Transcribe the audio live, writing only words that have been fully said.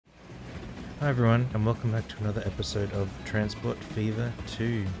Hi everyone, and welcome back to another episode of Transport Fever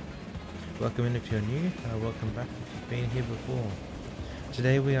 2. Welcome in if you're new, welcome back if you've been here before.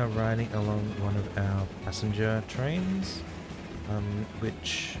 Today we are riding along one of our passenger trains,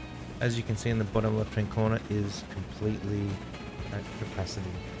 which, as you can see in the bottom left hand corner, is completely at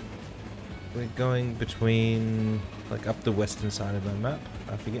capacity. We're going between, like, up the western side of the map.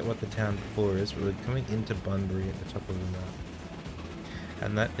 I forget what the town before is, but we're coming into Bunbury at the top of the map.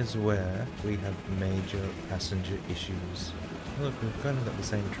 And that is where we have major passenger issues. Look, we've kind of got the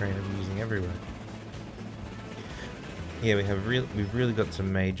same train I'm using everywhere. Yeah, we've really got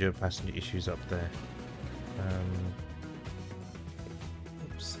some major passenger issues up there.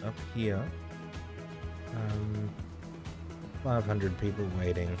 Oops, up here, 500 people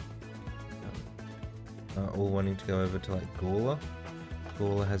waiting, all wanting to go over to like Gawler.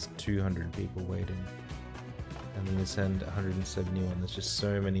 Gawler has 200 people waiting. And then they send 171. There's just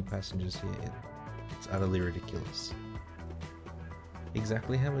so many passengers here. It's utterly ridiculous.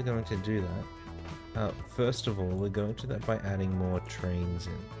 Exactly how we're going to do that? First of all, we're going to do that by adding more trains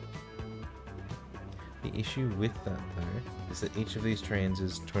in. The issue with that, though, is that each of these trains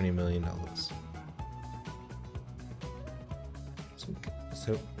is $20 million.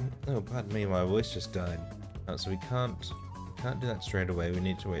 So, oh, pardon me, my voice just died. So we can't do that straight away. We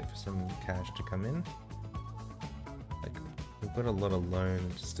need to wait for some cash to come in. We've got a lot of loan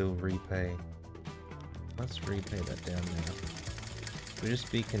to still repay. Let's repay that down now. We'll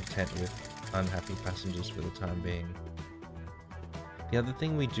just be content with unhappy passengers for the time being. The other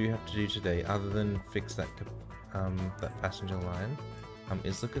thing we do have to do today, other than fix that passenger line,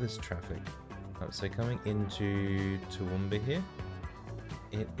 is look at this traffic. So coming into Toowoomba here,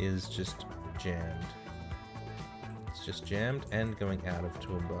 it is just jammed. It's just jammed, and going out of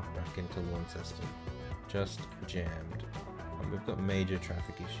Toowoomba back into Launceston. Just jammed. We've got major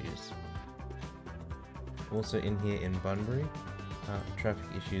traffic issues. Also in here in Bunbury, traffic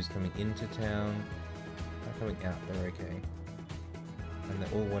issues coming into town, coming out they're okay. And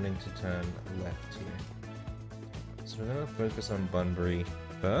they're all wanting to turn left here. So we're going to focus on Bunbury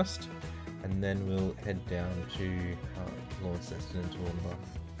first, and then we'll head down to Launceston and Toowoomba.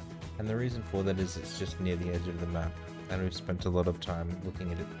 And the reason for that is it's just near the edge of the map, and we've spent a lot of time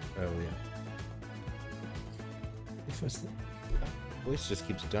looking at it earlier. The first thing, voice just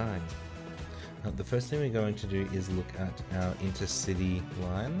keeps dying. The first thing we're going to do is look at our intercity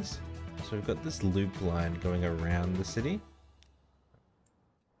lines. So we've got this loop line going around the city.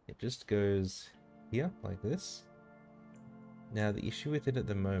 It just goes here, like this. Now the issue with it at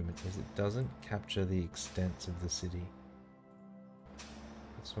the moment is it doesn't capture the extents of the city.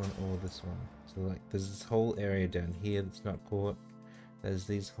 This one or this one. So like there's this whole area down here that's not caught. There's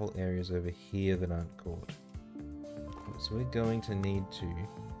these whole areas over here that aren't caught. So we're going to need to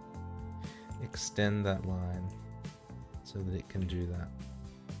extend that line so that it can do that.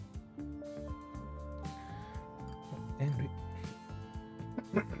 And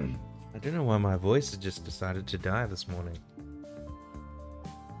I don't know why my voice has just decided to die this morning.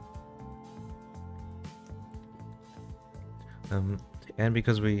 And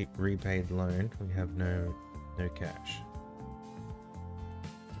because we repaid loan, we have no cash.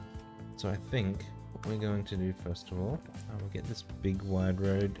 So I think what we're going to do first of all, we'll get this big wide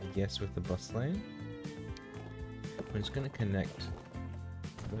road, yes, with the bus lane. We're just going to connect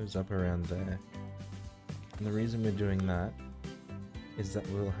those up around there. And the reason we're doing that is that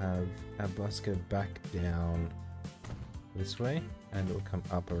we'll have our bus go back down this way, and it will come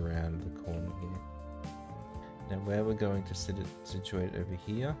up around the corner here. Now where we're going to situate over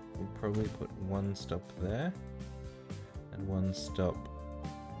here, we'll probably put one stop there, and one stop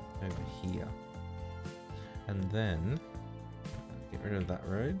over here. And then, get rid of that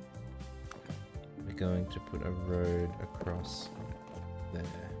road, we're going to put a road across there.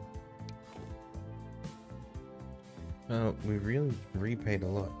 Well, we really repaid a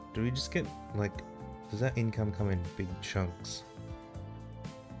lot. Do we just get, like, does that income come in big chunks?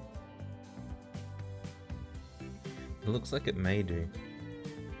 It looks like it may do.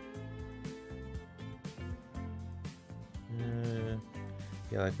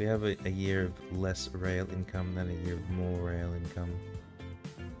 Yeah, like we have a year of less rail income than a year of more rail income.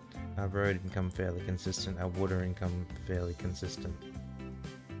 Our road income fairly consistent, our water income fairly consistent.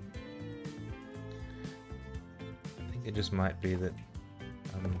 I think it just might be that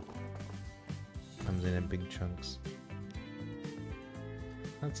comes in big chunks.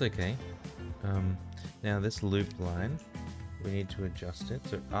 That's okay. Now this loop line, we need to adjust it.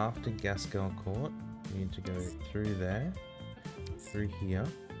 So after Gaskell Court, we need to go through there, through here,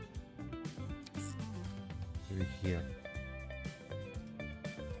 through here.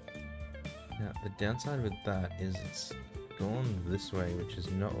 Now, the downside with that is it's gone this way, which is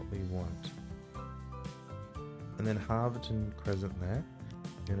not what we want. And then Harverton Crescent there,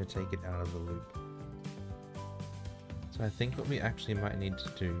 I'm going to take it out of the loop. So I think what we actually might need to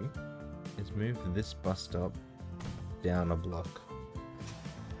do is move this bus stop down a block.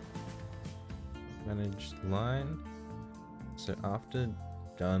 Manage line. So after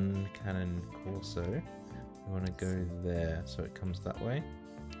Dun Cannon Corso, we want to go there so it comes that way.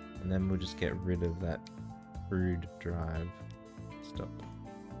 And then we'll just get rid of that Brood Drive stop.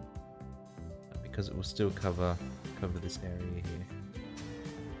 Because it will still cover this area here.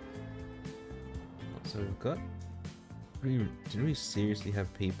 So we've got... Did we seriously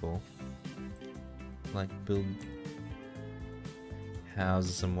have people like build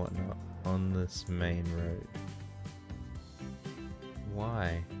houses and whatnot on this main road?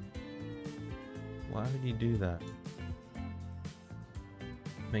 Why? Why would you do that?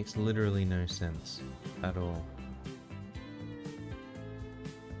 Makes literally no sense at all.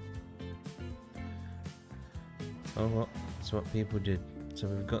 Oh well, that's what people did. So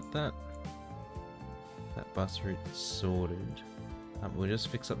we've got that bus route sorted. We'll just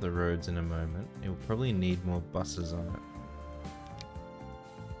fix up the roads in a moment. It will probably need more buses on it.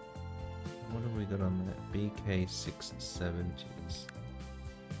 What have we got on there? BK670s.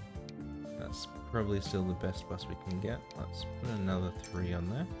 That's probably still the best bus we can get. Let's put another 3 on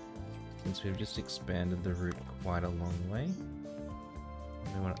there, since we've just expanded the route quite a long way.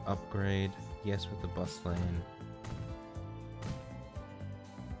 We want to upgrade, yes, with the bus lane.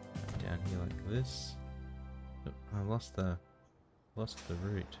 Down here like this. Oh, I lost the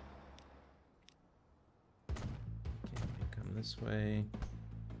route. Okay, come this way.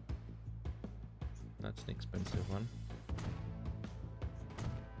 That's an expensive one.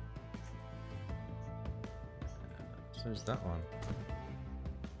 So is that one.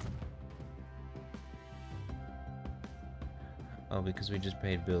 Oh, because we just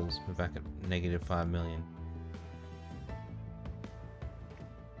paid bills. We're back at negative 5 million.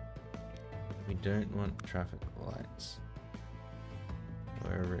 We don't want traffic lights.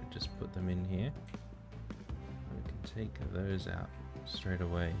 Wherever it, just put them in here. We can take those out straight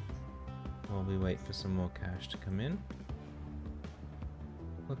away while we wait for some more cash to come in.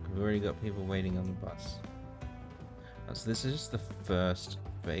 Look, we've already got people waiting on the bus. So this is just the first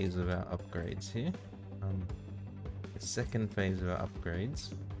phase of our upgrades here. The second phase of our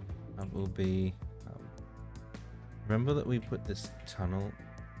upgrades will be... remember that we put this tunnel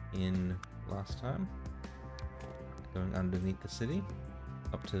in last time? Going underneath the city?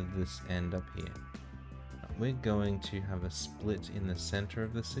 Up to this end up here. We're going to have a split in the center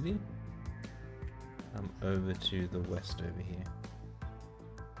of the city. Over to the west over here.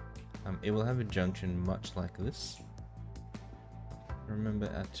 It will have a junction much like this. Remember,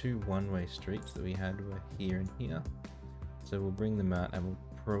 our 2 one-way streets that we had were here and here. So we'll bring them out and we'll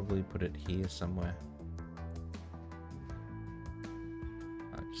probably put it here somewhere.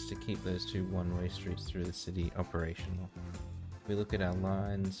 Just to keep those 2 one-way streets through the city operational. If we look at our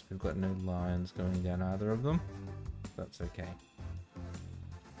lines, we've got no lines going down either of them. That's okay.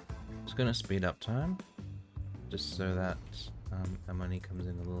 Just gonna speed up time, just so that our money comes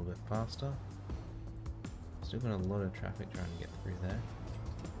in a little bit faster. Still got a lot of traffic trying to get through there.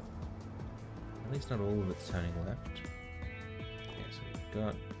 At least not all of it's turning left. Okay, so we've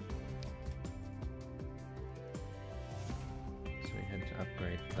got... So we had to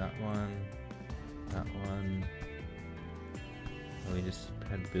upgrade that one. Oh, we just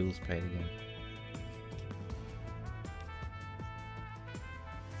had bills paid again.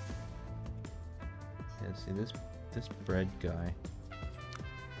 Yeah, see this bread guy.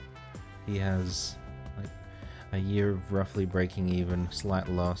 He has like a year of roughly breaking even, slight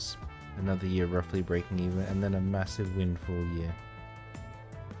loss, another year roughly breaking even, and then a massive windfall year.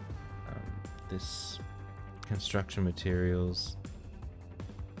 This construction materials,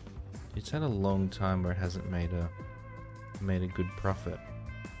 it's had a long time where it hasn't made a good profit.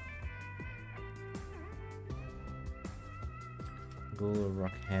 Gawler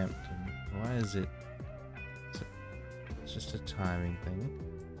Rockhampton, why is it? It's just a timing thing.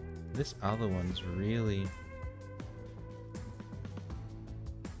 This other one's really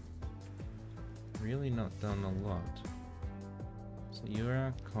not done a lot. So you're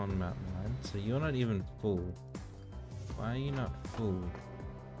our Con Mountain line, so you're not even full. Why are you not full?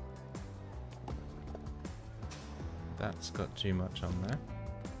 That's got too much on there.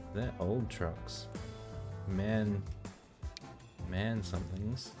 They're old trucks. Man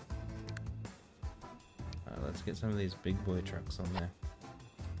somethings. Let's get some of these big boy trucks on there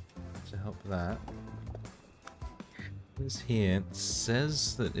to help that. This here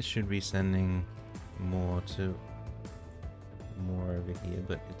says that it should be sending more over here,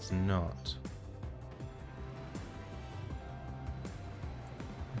 but it's not.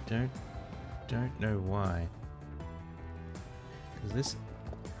 I don't know why. Because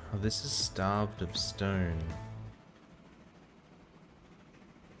this is starved of stone.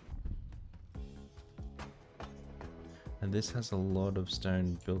 And this has a lot of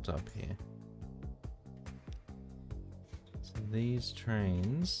stone built up here. So these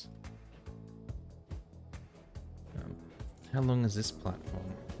trains... how long is this platform?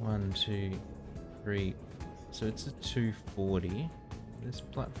 1, 2, 3... So it's a 240. This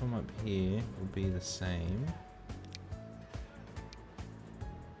platform up here will be the same.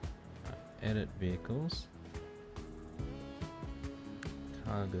 Edit vehicles.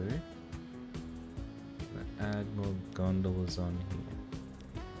 Cargo. Add more gondolas on here.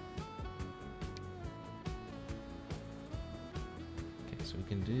 Okay, so we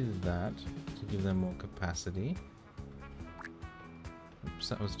can do that to give them more capacity. Oops,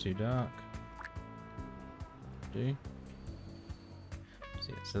 that was too dark.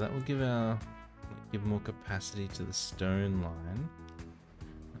 So that will give more capacity to the stone line.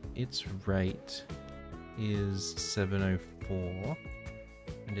 Its rate is 704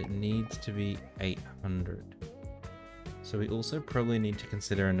 and it needs to be 800. So we also probably need to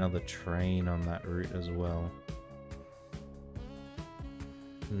consider another train on that route as well.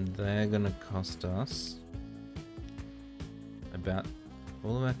 And they're gonna cost us about,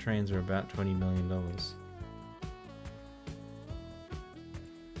 all of our trains are about $20 million.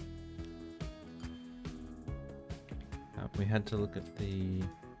 We had to look at the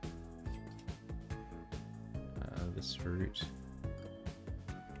this route.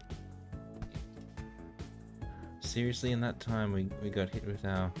 Seriously, in that time we got hit with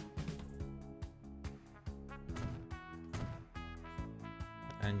our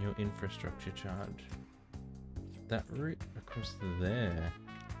annual infrastructure charge. That route across there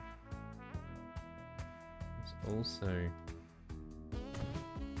is also...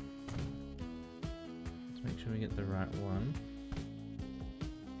 Let's make sure we get the right one.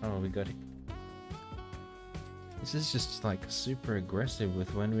 Oh, we got it. This is just like super aggressive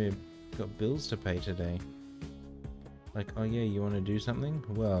with when we've got bills to pay today. Like, oh yeah, you want to do something?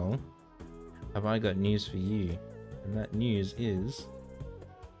 Well, have I got news for you? And that news is,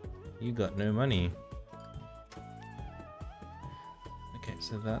 you got no money. Okay,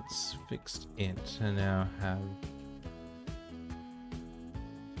 so that's fixed it to now have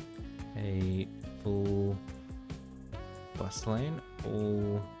a full bus lane,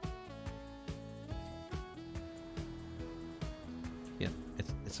 all... Yep,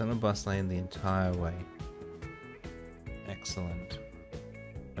 it's on a bus lane the entire way. Excellent.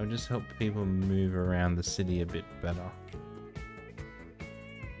 It'll just help people move around the city a bit better.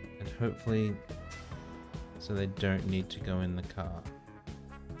 And hopefully, so they don't need to go in the car.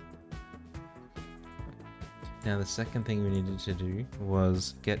 Now the second thing we needed to do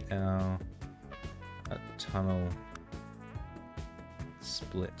was get our tunnel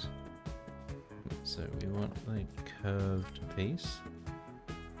split. So we want a curved piece.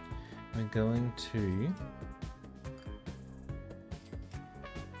 We're going to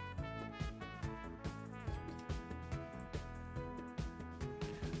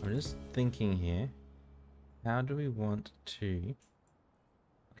I'm just thinking here, how do we want to,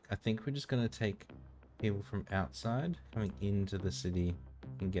 I think we're just going to take people from outside coming into the city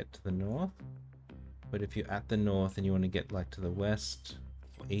and get to the north. But if you're at the north and you want to get like to the west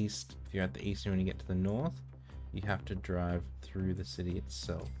or east, if you're at the east and you want to get to the north, you have to drive through the city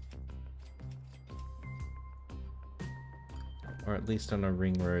itself. Or at least on a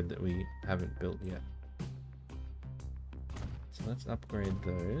ring road that we haven't built yet. So let's upgrade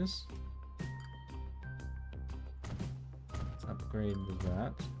those. Let's upgrade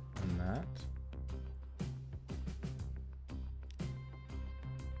that and that.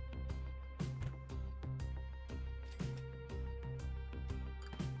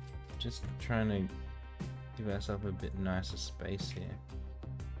 Just trying to give ourselves a bit nicer space here.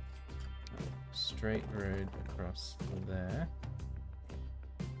 Straight road across there.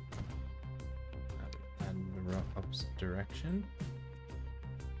 And the opposite direction.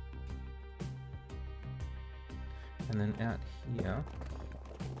 And then out here,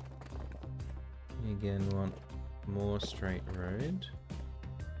 we again want more straight road.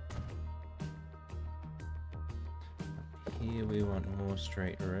 Here we want more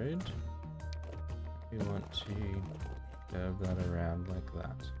straight road. We want to curve that around like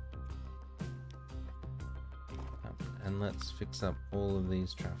that. And let's fix up all of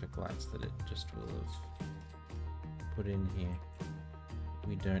these traffic lights that it just will have put in here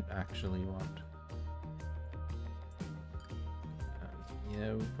we don't actually want?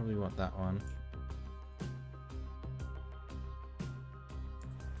 Yeah, we probably want that one.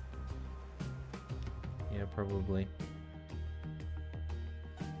 Yeah, probably.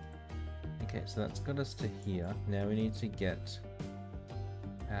 Okay, so that's got us to here. Now we need to get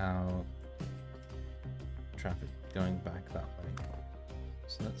our traffic going back that way.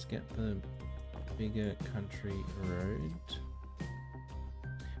 So let's get the bigger country road.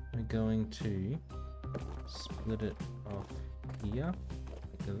 We're going to split it off here.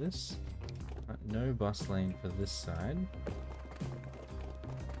 Look at this. No bus lane for this side.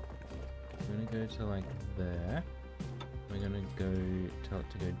 We're gonna go to like there. We're gonna go tell it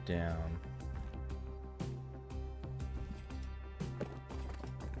to go down.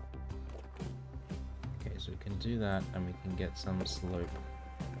 Okay, so we can do that and we can get some slope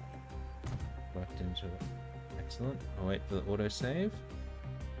worked into it. Excellent. I'll wait for the autosave.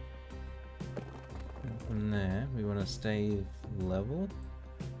 And from there, we want to stay level.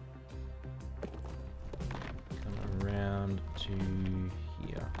 Come around to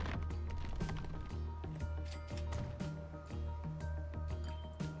here.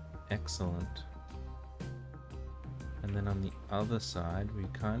 Excellent. And then on the other side, we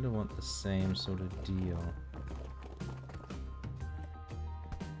kind of want the same sort of deal.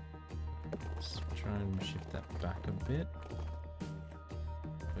 Let's try and shift that back a bit.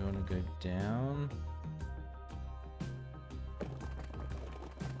 We want to go down.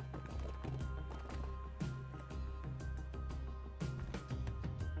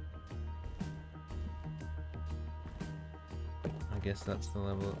 I guess that's the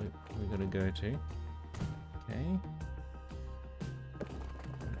level we gotta go to. Okay.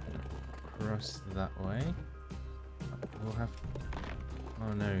 Cross that way. We'll have...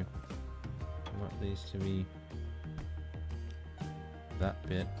 Oh no. I want these to be that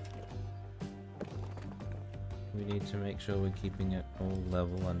bit. We need to make sure we're keeping it all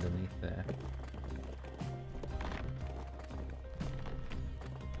level underneath there.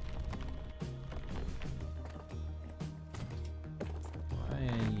 Why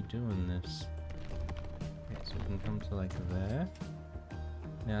are you doing this? Okay, so we can come to like there.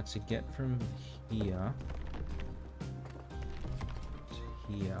 Now to get from here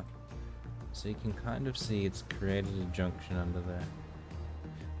to here, so you can kind of see it's created a junction under there.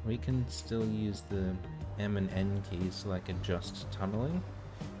 We can still use the M and N keys to like adjust tunneling,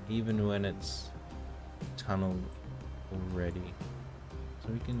 even when it's tunneled already.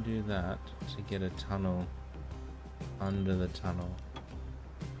 So we can do that to get a tunnel under the tunnel.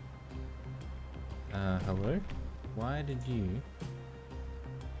 Hello? Why did you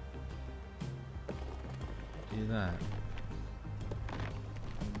do that?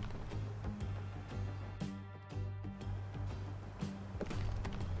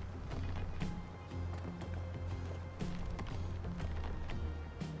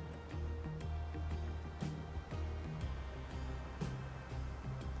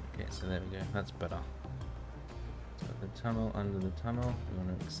 Okay, so there we go, that's better. So the tunnel under the tunnel, we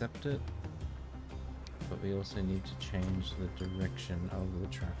want to accept it, but we also need to change the direction of the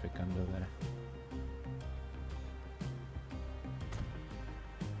traffic under there.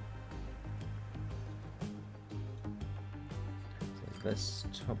 So this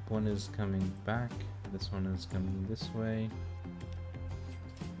top one is coming back, this one is coming this way.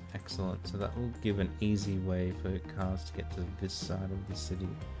 Excellent, so that will give an easy way for cars to get to this side of the city.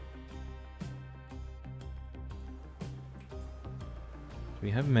 Do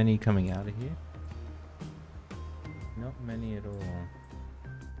we have many coming out of here? Not many at all.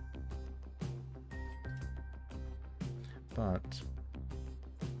 But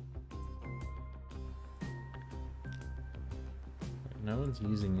no one's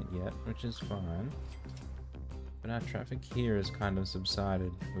using it yet, which is fine. But our traffic here has kind of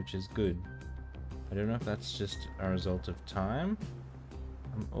subsided, which is good. I don't know if that's just a result of time,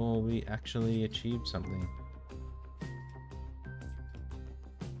 or we actually achieved something.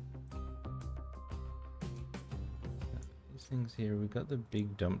 These things here, we got the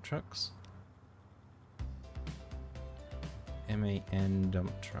big dump trucks. MAN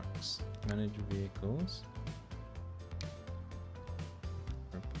dump trucks. Manage vehicles.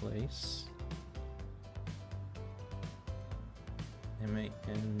 Replace. MAN,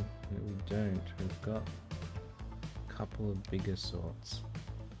 no, we don't. We've got a couple of bigger sorts,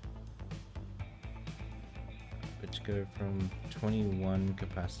 which go from 21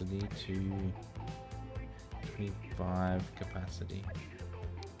 capacity to 25 capacity.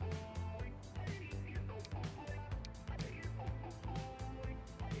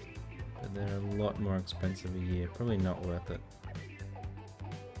 But they're a lot more expensive a year. Probably not worth it.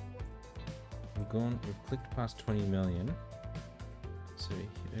 We've clicked past 20 million. So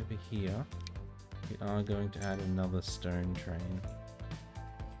over here, we are going to add another stone train.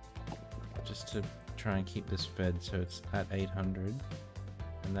 Just to try and keep this fed so it's at 800.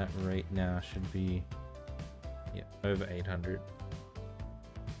 And that rate now should be, yeah, over 800.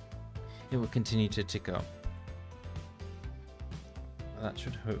 It will continue to tick up. That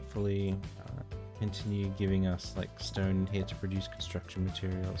should hopefully continue giving us like stone here to produce construction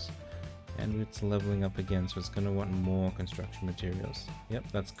materials. And it's leveling up again, so it's going to want more construction materials.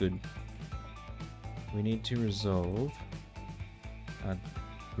 Yep, that's good. We need to resolve a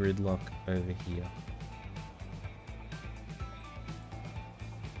gridlock over here.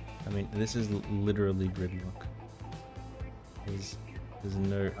 I mean, this is literally gridlock. There's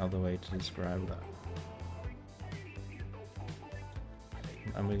no other way to describe that.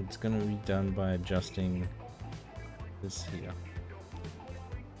 I mean, it's going to be done by adjusting this here.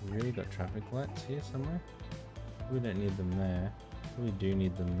 We really got traffic lights here somewhere? We don't need them there. We do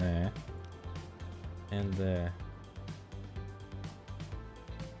need them there. And there.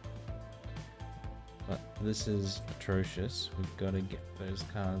 But this is atrocious. We've got to get those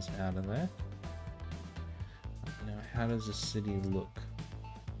cars out of there. Now, how does the city look?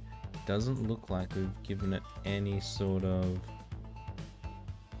 It doesn't look like we've given it any sort of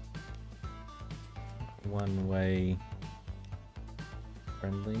one-way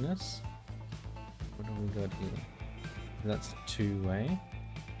friendliness. What do we got here? That's two-way.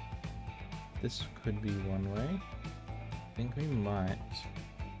 This could be one-way. I think we might.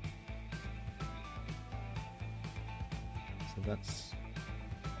 So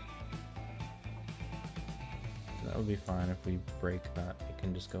that would be fine if we break that. It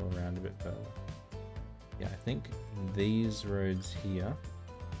can just go around a bit further. Yeah, I think these roads here,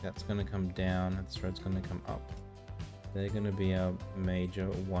 that's going to come down and this road's going to come up. They're going to be our major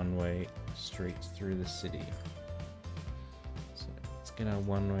one-way streets through the city. So let's get our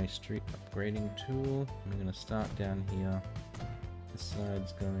one-way street upgrading tool. I'm going to start down here. This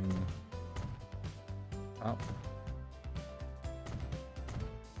side's going up.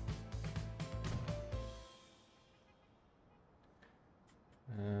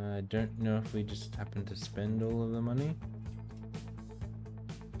 I don't know if we just happen to spend all of the money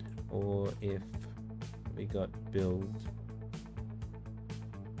or if we got billed.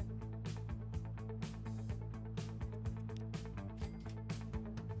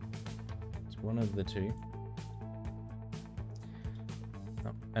 It's one of the two.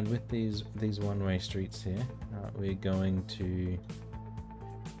 Oh, and with these one-way streets here, we're going to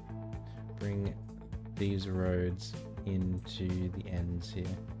bring these roads into the ends here.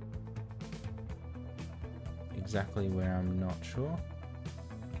 Exactly where I'm not sure,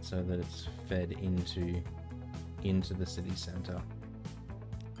 so that it's fed into the city center.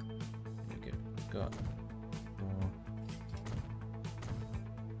 Okay, got more.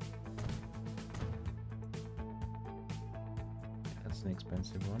 That's an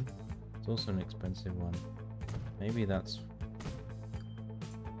expensive one. It's also an expensive one. Maybe that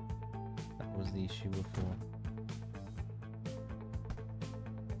was the issue before.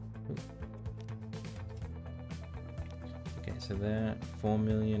 Okay, so they're 4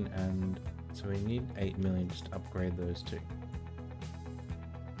 million, and so we need 8 million just to upgrade those two.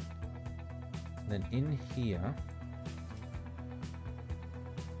 Then in here,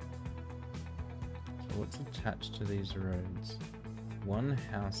 so what's attached to these roads? One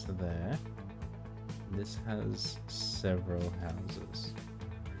house there. This has several houses.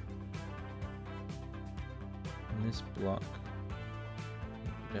 And this block,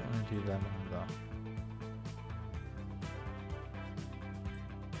 we don't want to do that either.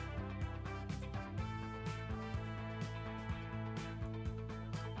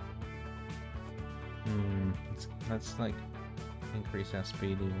 Let's like increase our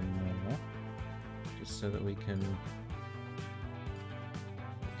speed even more, just so that we can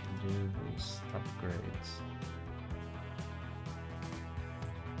do these upgrades.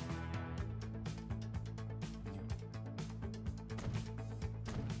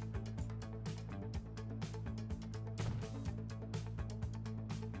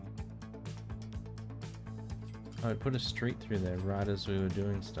 Oh, I put a street through there right as we were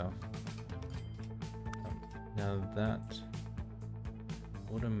doing stuff. Now that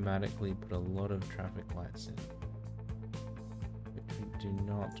automatically put a lot of traffic lights in, which we do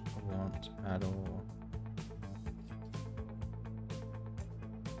not want at all.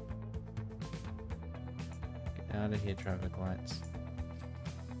 Get out of here, traffic lights.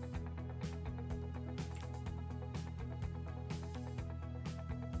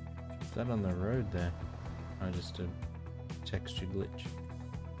 that on the road there? Oh, just a texture glitch.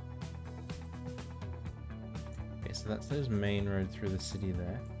 Okay, so that's those main road through the city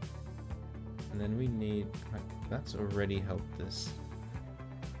there. And then we need, like, that's already helped this.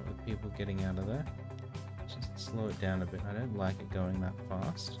 With people getting out of there. Just slow it down a bit. I don't like it going that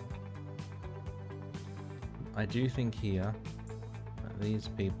fast. I do think here, these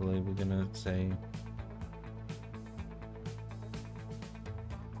people are gonna say,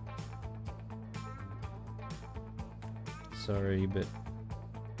 sorry, but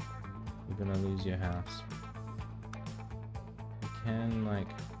you're gonna lose your house. You can, like,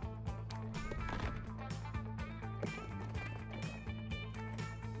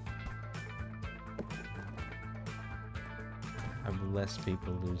 have less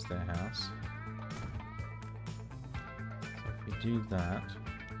people lose their house. So if we do that,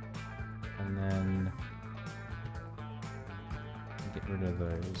 and then get rid of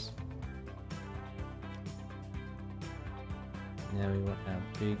those. Now we want our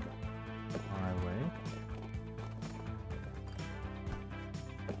big highway.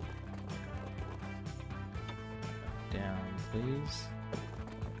 Down, please.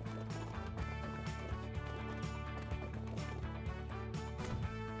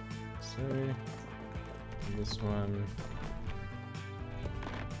 So, this one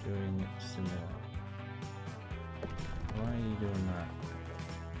doing it similar. Why are you doing that?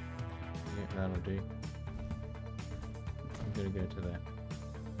 Yeah, that'll do. I'm gonna go to that.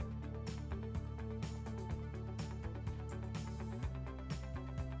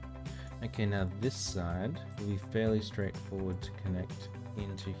 Okay, now this side will be fairly straightforward to connect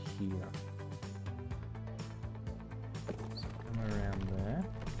into here. So come around there.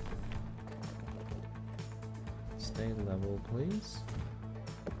 Stay level, please.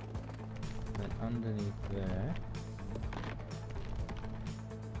 Then underneath there,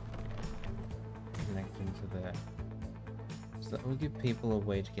 connect into there. So that will give people a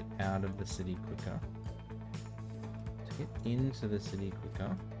way to get out of the city quicker. To get into the city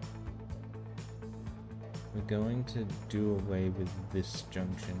quicker, we're going to do away with this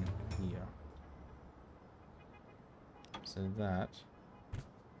junction here. So that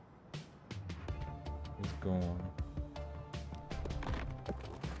is gone.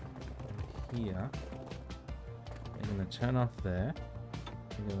 And here, we're going to turn off there.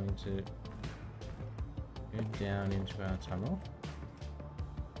 We're going to go down into our tunnel.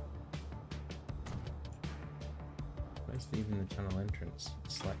 Where's even the tunnel entrance?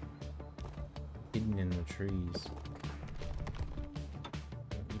 It's like hidden in the trees. I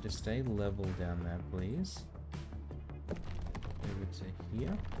want you to stay level down there, please. Over to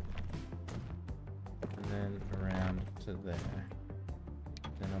here. And then around to there.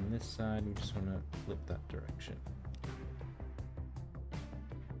 Then on this side, we just want to flip that direction.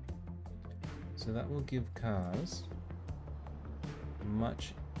 So that will give cars a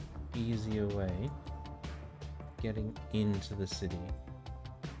much easier way getting into the city.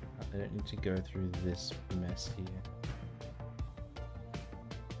 I don't need to go through this mess here.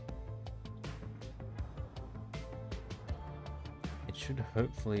 It should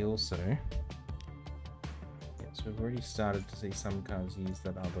hopefully also... Yeah, so we've already started to see some cars use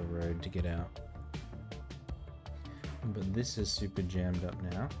that other road to get out. But this is super jammed up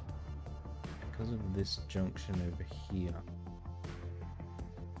now because of this junction over here.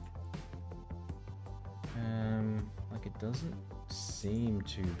 Like, it doesn't seem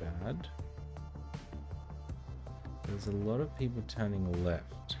too bad. There's a lot of people turning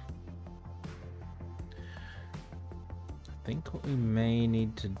left. I think what we may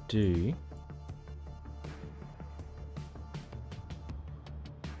need to do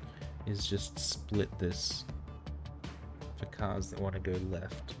is just split this for cars that want to go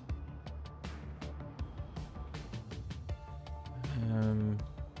left.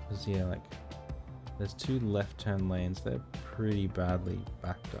 Because yeah, like, there's two left turn lanes, they're pretty badly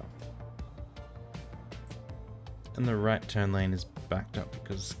backed up. And the right turn lane is backed up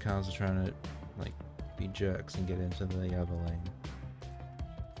because cars are trying to, like, be jerks and get into the other lane.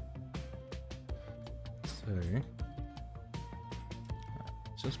 So,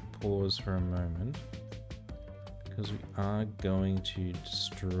 just pause for a moment because we are going to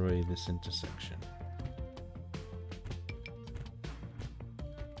destroy this intersection.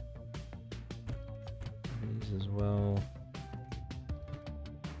 As well,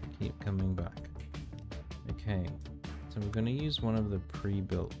 keep coming back. Okay, so we're going to use one of the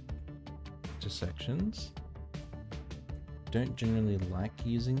pre-built intersections. Don't generally like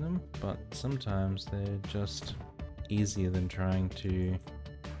using them, but sometimes they're just easier than trying to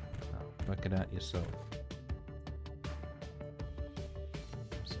work it out yourself.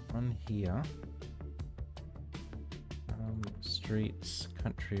 So on here. Streets,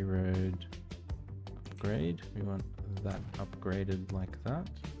 country road, upgrade. We want that upgraded like that.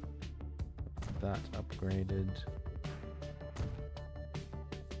 That upgraded.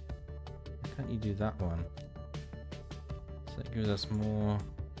 Why can't you do that one? So that gives us more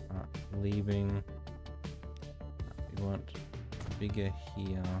leaving. We want bigger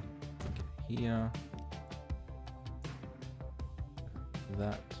here, bigger here.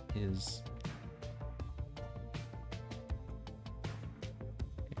 That is.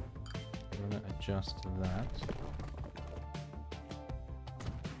 I'm going to adjust that.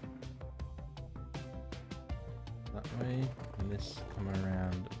 That way, and this come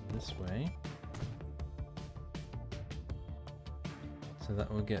around this way. So that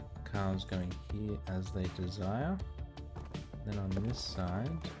will get cars going here as they desire. Then on this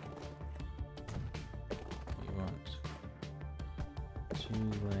side, you want 2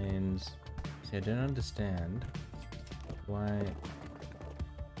 lanes. See, I don't understand why.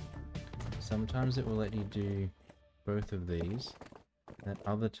 Sometimes it will let you do both of these, and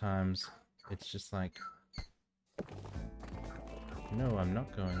other times it's just like, no, I'm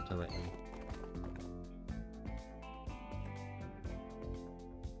not going to let you.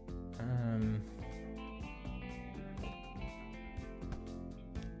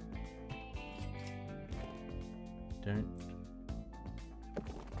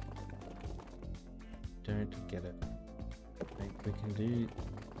 Don't get it. Like, we can do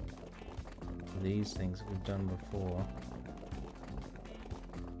these things that we've done before.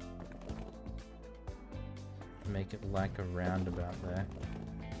 Make it like a roundabout there.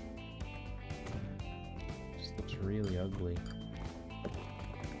 Just looks really ugly.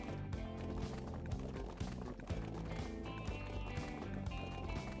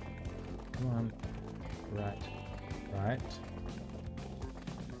 Come on. Right. Right.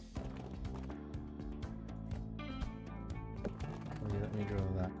 Will you let me draw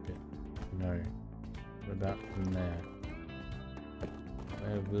that bit? No. What about from there?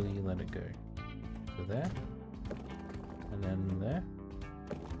 Where will you let it go? To there? And then there?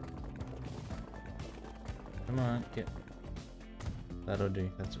 Come on, get... That'll do,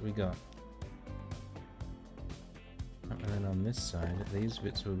 that's what we got. And then on this side, these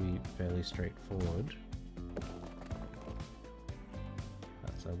bits will be fairly straightforward.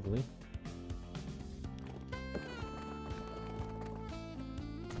 That's ugly.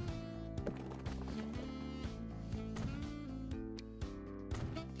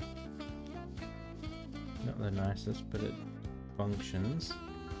 Not the nicest, but it functions.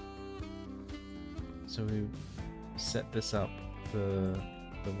 So we've set this up for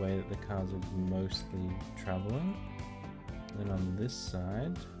the way that the cars are mostly traveling. Then on this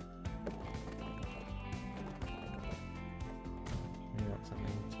side, we want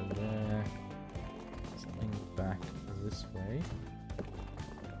something to there, something back this way.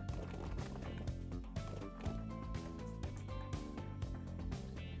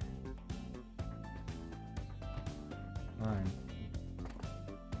 Fine.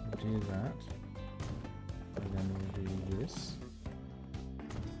 We'll do that, and then we'll do this.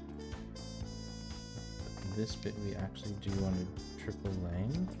 This bit we actually do want a triple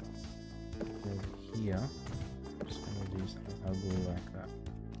lane. Over here, I'm just going to do something ugly like that.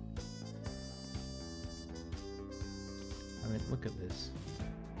 I mean, look at this.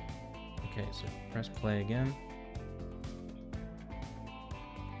 Okay, so press play again.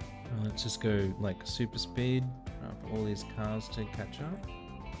 And let's just go like super speed for all these cars to catch up.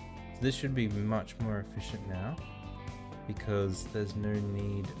 So this should be much more efficient now, because there's no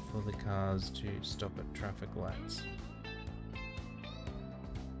need for the cars to stop at traffic lights.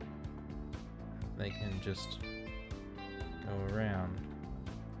 They can just go around.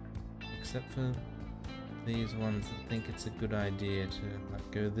 Except for these ones that think it's a good idea to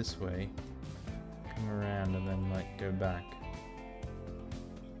like go this way, come around and then like go back.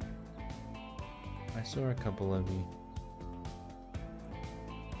 I saw a couple of you.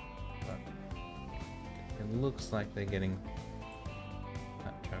 It looks like they're getting...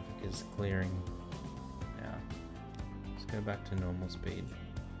 That traffic is clearing now. Let's go back to normal speed.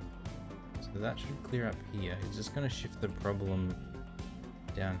 So that should clear up here. It's just going to shift the problem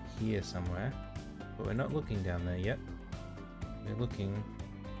down here somewhere. But we're not looking down there yet. We're looking...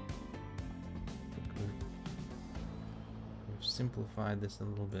 We've simplified this a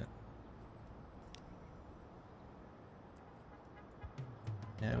little bit.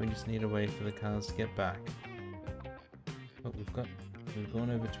 Now we just need a way for the cars to get back. But we've gone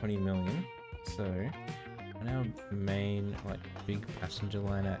over 20 million, so on our main like big passenger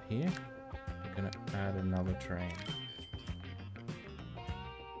line out here, we're gonna add another train.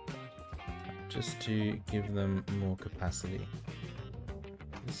 just to give them more capacity.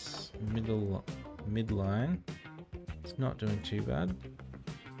 This midline, it's not doing too bad.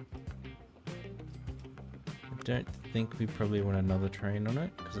 I don't think we probably want another train on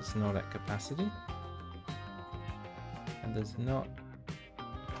it because it's not at capacity. And there's not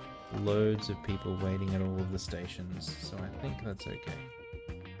loads of people waiting at all of the stations, so I think that's okay.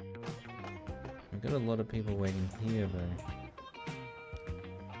 We've got a lot of people waiting here though.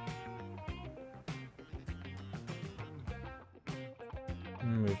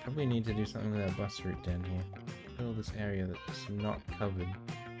 We probably need to do something with our bus route down here. Look at all this area that's not covered.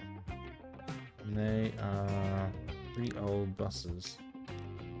 And they are pretty old buses.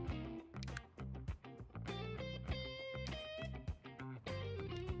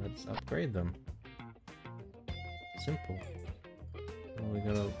 Let's upgrade them. Simple. Well, we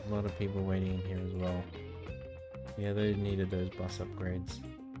got a lot of people waiting in here as well. Yeah, they needed those bus upgrades.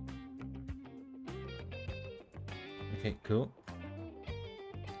 Okay, cool.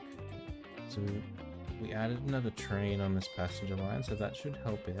 So we added another train on this passenger line, so that should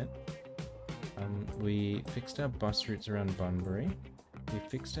help it. We fixed our bus routes around Bunbury. We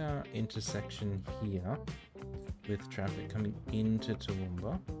fixed our intersection here with traffic coming into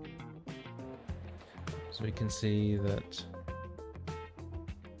Toowoomba. So we can see that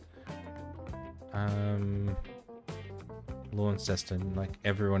Launceston, like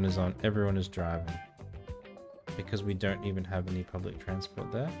everyone is driving because we don't even have any public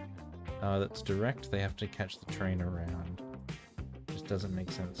transport there. That's direct. They have to catch the train around. Just doesn't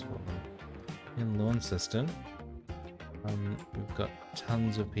make sense for them. In Launceston, we've got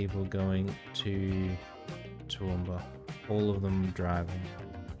tons of people going to Toowoomba. All of them driving.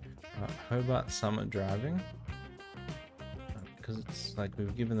 Hobart Summit driving. Because it's like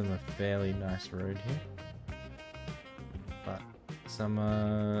we've given them a fairly nice road here. But some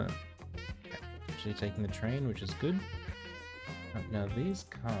are actually taking the train, which is good. Now these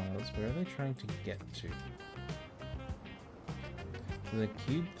cars, where are they trying to get to? So they're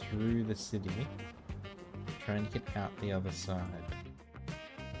queued through the city, trying to get out the other side.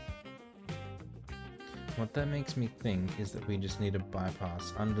 What that makes me think is that we just need a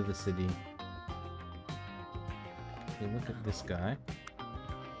bypass under the city. If we look at this guy,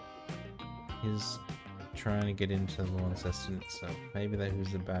 he's trying to get into Launceston itself. Maybe that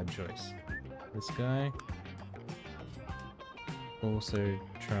was a bad choice. This guy, also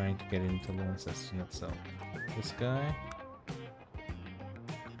trying to get into Launceston itself. This guy,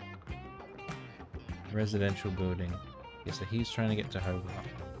 residential building. Yeah, so he's trying to get to Hobart.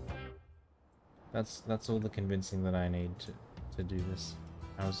 That's all the convincing that I need to do this.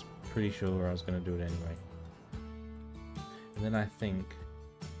 I was pretty sure I was going to do it anyway. And then I think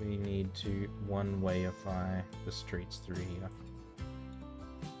we need to one-wayify the streets through here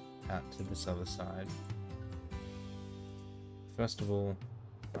out to this other side. First of all,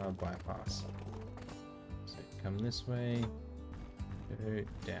 bypass. So come this way, go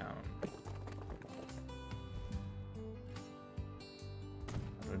down.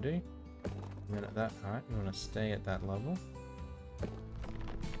 That'll do. And then at that height, we want to stay at that level.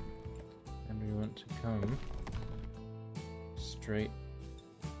 And we want to come straight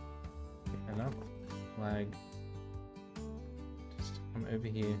enough. Flag. Just come over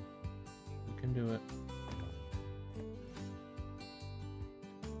here. You can do it.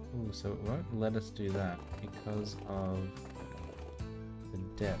 Ooh, so it won't let us do that because of the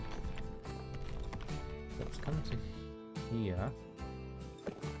depth. Let's come to here.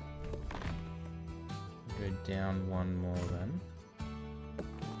 Go down one more then.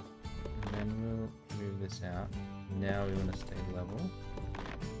 And then we'll move this out. Now we want to stay level.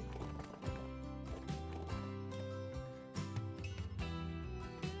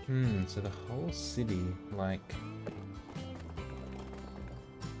 So the whole city, like,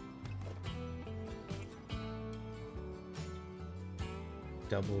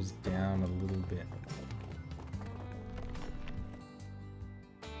 doubles down a little bit.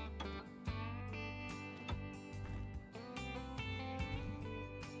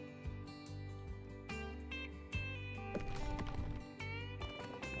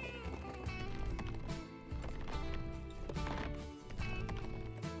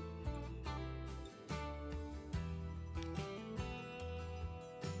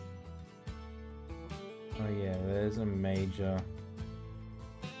 Oh yeah, there's a major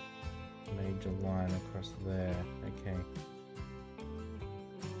line across there. Okay.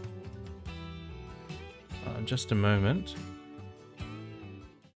 Just a moment.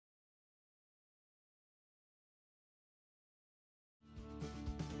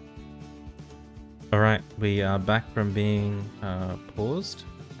 Alright, we are back from being paused.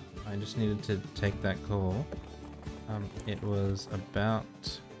 I just needed to take that call. It was about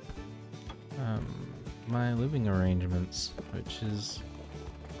my living arrangements, which is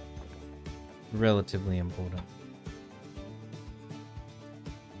relatively important.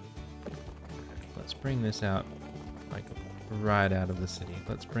 Let's bring this out, like, right out of the city.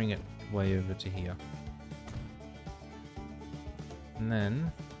 Let's bring it way over to here. And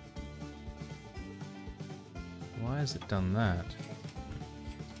then... why has it done that?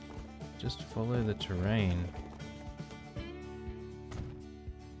 Just follow the terrain.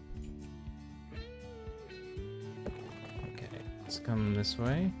 Okay, let's come this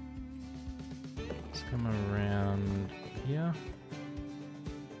way. Let's come around here.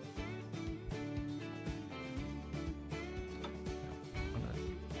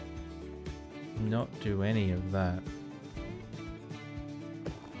 Not do any of that.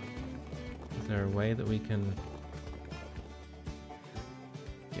 Is there a way that we can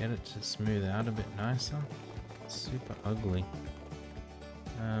get it to smooth out a bit nicer? It's super ugly.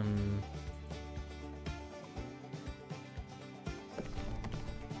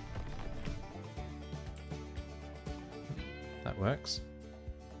 That works.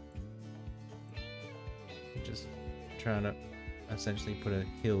 Just trying to essentially put a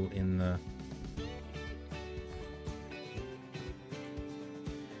hill in the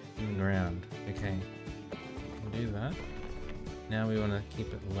ground. Okay, we'll do that. Now we want to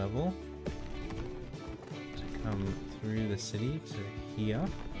keep it level to come through the city to here.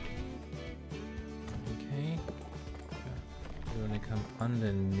 Okay, we want to come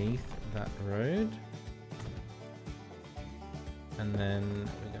underneath that road, and then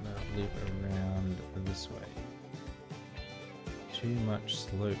we're going to loop around this way. Too much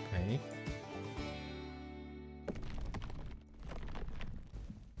slope, hey?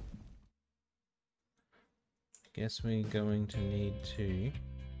 Guess we're going to need to...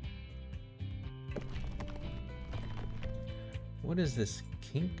 what is this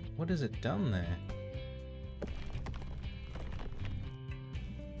kink? What has it done there?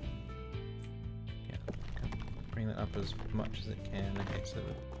 Yeah, bring that up as much as it can. Okay, so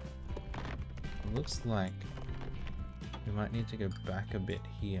it looks like we might need to go back a bit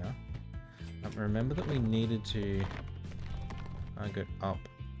here. Remember that we needed to go up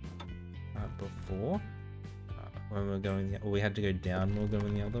before. When we're going, or we had to go down more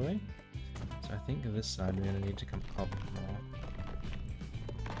going the other way. So I think this side we're going to need to come up more.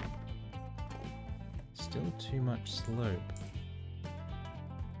 Still too much slope.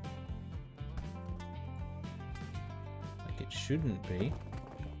 Like it shouldn't be.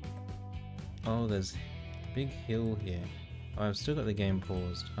 Oh, there's a big hill here. Oh, I've still got the game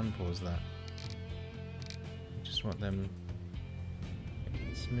paused. Unpause that. Just want them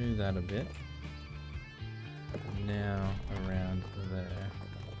to smooth that a bit. Now around there.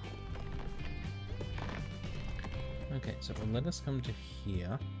 Okay, so it'll let us come to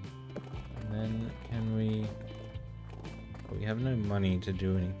here, and then can we... well, we have no money to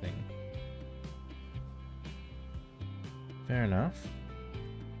do anything. Fair enough.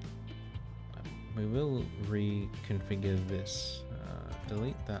 We will reconfigure this.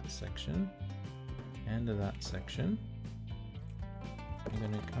 Delete that section and that section. I'm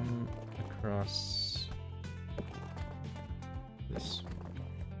going to come across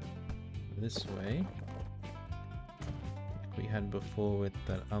this way, like we had before with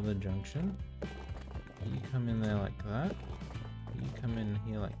that other junction. You come in there like that. You come in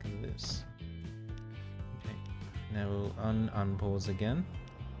here like this. Okay, now we'll unpause again.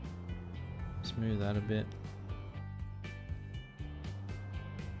 Smooth that a bit.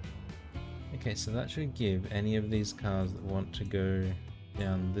 Okay, so that should give any of these cars that want to go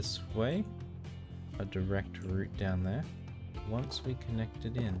down this way a direct route down there once we connect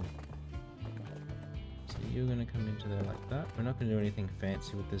it in. So you're going to come into there like that. We're not going to do anything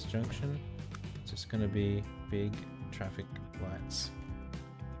fancy with this junction. It's just going to be big traffic lights.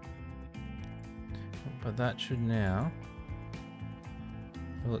 But that should now...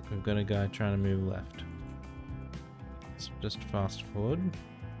 oh, look, we've got a guy trying to move left. Let's just fast forward.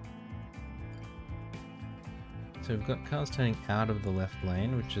 So we've got cars turning out of the left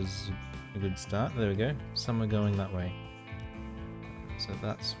lane, which is a good start. There we go. Some are going that way. So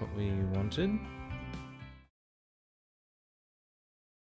that's what we wanted.